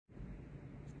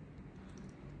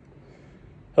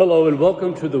Hello and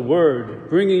welcome to The Word,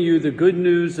 bringing you the good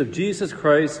news of Jesus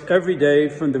Christ every day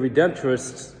from the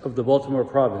Redemptorists of the Baltimore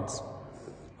province.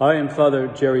 I am Father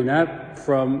Jerry Knapp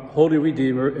from Holy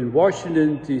Redeemer in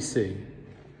Washington, D.C.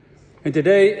 And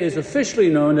today is officially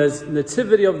known as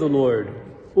Nativity of the Lord,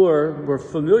 or more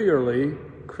familiarly,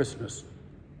 Christmas.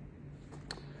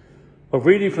 A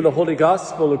reading from the Holy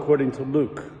Gospel according to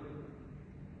Luke.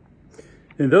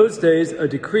 In those days, a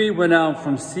decree went out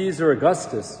from Caesar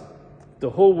Augustus. The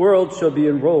whole world shall be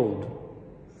enrolled.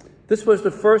 This was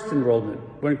the first enrollment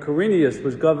when Quirinius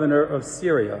was governor of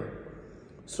Syria.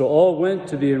 So all went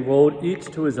to be enrolled,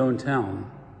 each to his own town.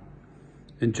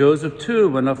 And Joseph too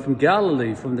went up from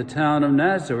Galilee, from the town of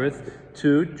Nazareth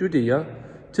to Judea,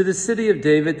 to the city of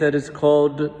David that is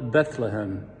called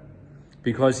Bethlehem,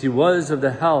 because he was of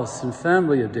the house and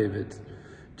family of David,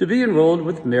 to be enrolled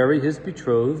with Mary, his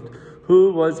betrothed,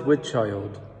 who was with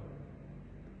child.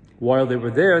 While they were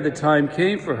there, the time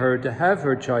came for her to have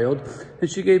her child, and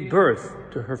she gave birth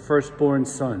to her firstborn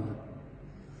son.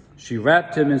 She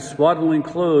wrapped him in swaddling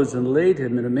clothes and laid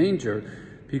him in a manger,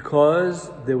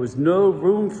 because there was no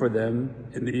room for them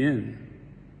in the inn.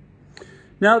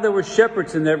 Now there were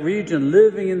shepherds in that region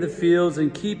living in the fields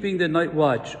and keeping the night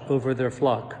watch over their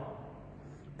flock.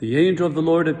 The angel of the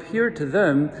Lord appeared to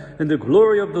them, and the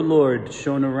glory of the Lord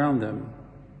shone around them,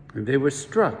 and they were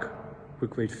struck with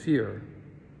great fear.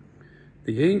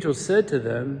 The angel said to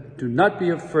them, "Do not be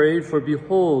afraid, for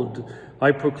behold,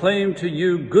 I proclaim to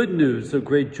you good news of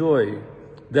great joy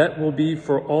that will be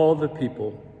for all the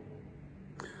people.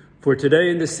 For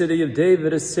today in the city of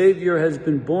David a Savior has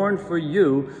been born for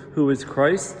you, who is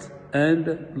Christ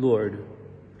and Lord.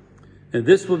 And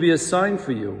this will be a sign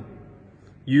for you.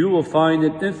 You will find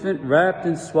an infant wrapped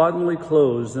in swaddling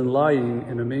clothes and lying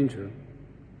in a manger."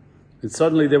 And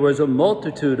suddenly there was a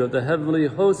multitude of the heavenly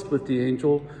host with the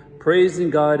angel, praising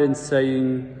God and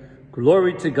saying,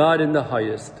 "Glory to God in the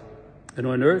highest, and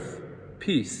on earth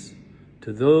peace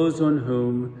to those on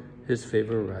whom his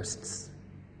favor rests."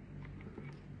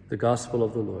 The Gospel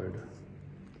of the Lord.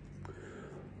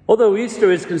 Although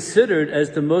Easter is considered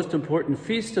as the most important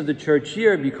feast of the church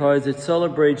year because it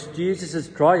celebrates Jesus'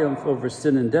 triumph over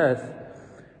sin and death,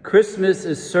 Christmas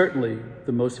is certainly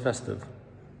the most festive.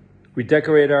 We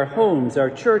decorate our homes, our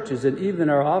churches, and even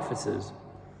our offices.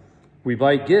 We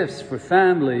buy gifts for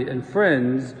family and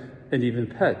friends and even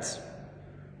pets.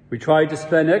 We try to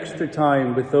spend extra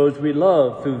time with those we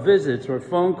love through visits or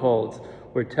phone calls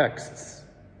or texts.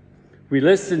 We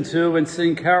listen to and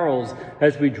sing carols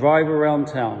as we drive around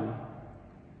town.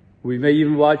 We may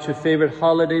even watch a favorite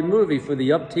holiday movie for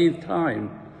the upteenth time.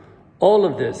 All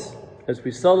of this as we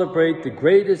celebrate the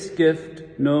greatest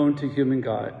gift known to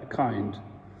humankind,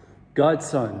 God's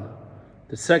Son,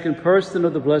 the second person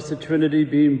of the Blessed Trinity,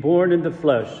 being born in the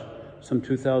flesh some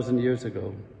 2,000 years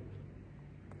ago.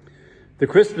 The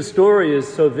Christmas story is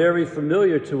so very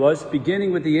familiar to us,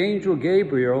 beginning with the angel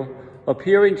Gabriel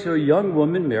appearing to a young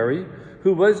woman, Mary,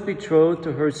 who was betrothed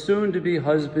to her soon-to-be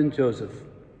husband, Joseph.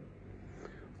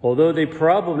 Although they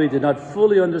probably did not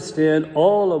fully understand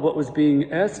all of what was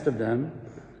being asked of them,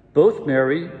 both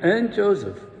Mary and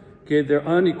Joseph gave their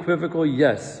unequivocal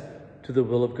yes to the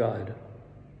will of God.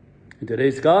 In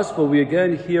today's gospel, we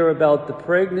again hear about the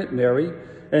pregnant Mary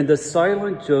and the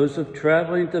silent Joseph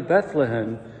traveling to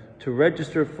Bethlehem to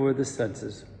register for the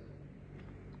census.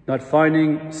 Not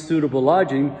finding suitable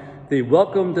lodging, they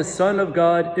welcomed the Son of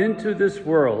God into this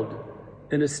world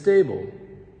in a stable,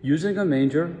 using a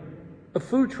manger, a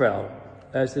food trowel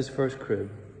as his first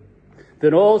crib.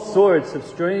 Then all sorts of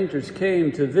strangers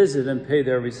came to visit and pay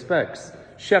their respects: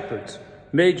 shepherds,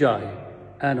 magi,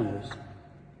 animals.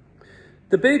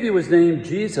 The baby was named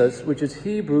Jesus, which is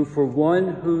Hebrew for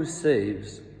one who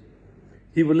saves.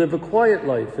 He would live a quiet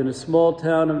life in a small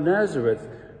town of Nazareth,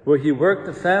 where he worked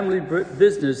the family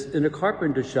business in a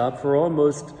carpenter shop for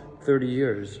almost 30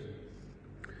 years.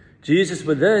 Jesus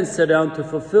would then set out to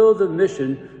fulfill the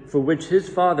mission for which his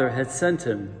Father had sent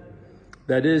him,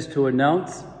 that is, to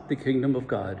announce the kingdom of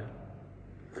God.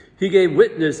 He gave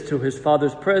witness to his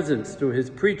Father's presence through his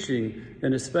preaching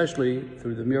and especially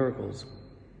through the miracles.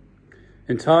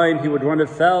 In time, he would run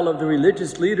afoul of the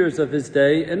religious leaders of his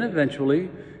day, and eventually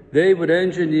they would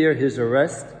engineer his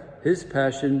arrest, his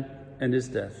passion, and his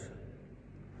death.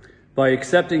 By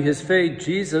accepting his fate,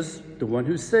 Jesus, the one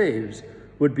who saves,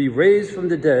 would be raised from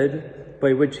the dead,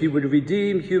 by which he would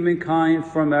redeem humankind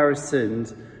from our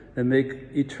sins and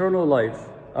make eternal life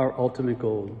our ultimate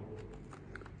goal.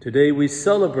 Today we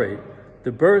celebrate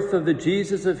the birth of the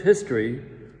Jesus of history,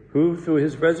 who through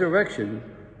his resurrection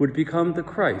would become the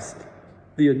Christ,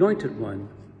 the anointed one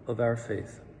of our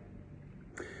faith.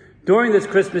 During this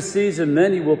Christmas season,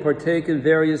 many will partake in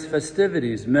various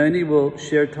festivities. Many will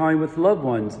share time with loved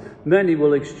ones. Many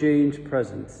will exchange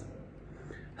presents.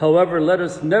 However, let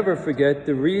us never forget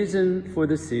the reason for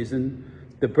the season,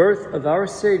 the birth of our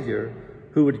Savior,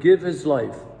 who would give his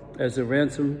life as a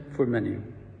ransom for many.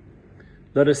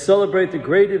 Let us celebrate the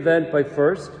great event by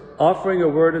first offering a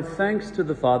word of thanks to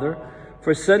the Father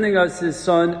for sending us his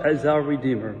Son as our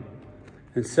Redeemer.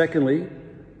 And secondly,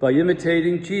 by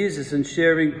imitating Jesus and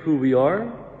sharing who we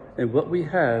are and what we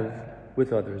have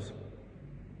with others.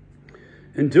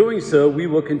 In doing so, we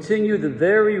will continue the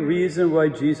very reason why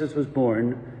Jesus was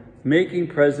born, making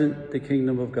present the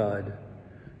kingdom of God.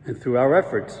 And through our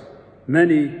efforts,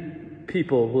 many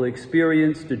people will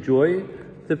experience the joy,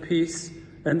 the peace,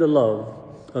 and the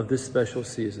love of this special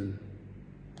season.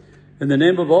 In the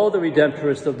name of all the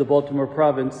Redemptorists of the Baltimore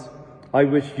province, I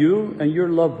wish you and your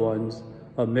loved ones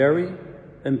a merry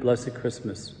and blessed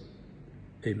Christmas.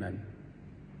 Amen.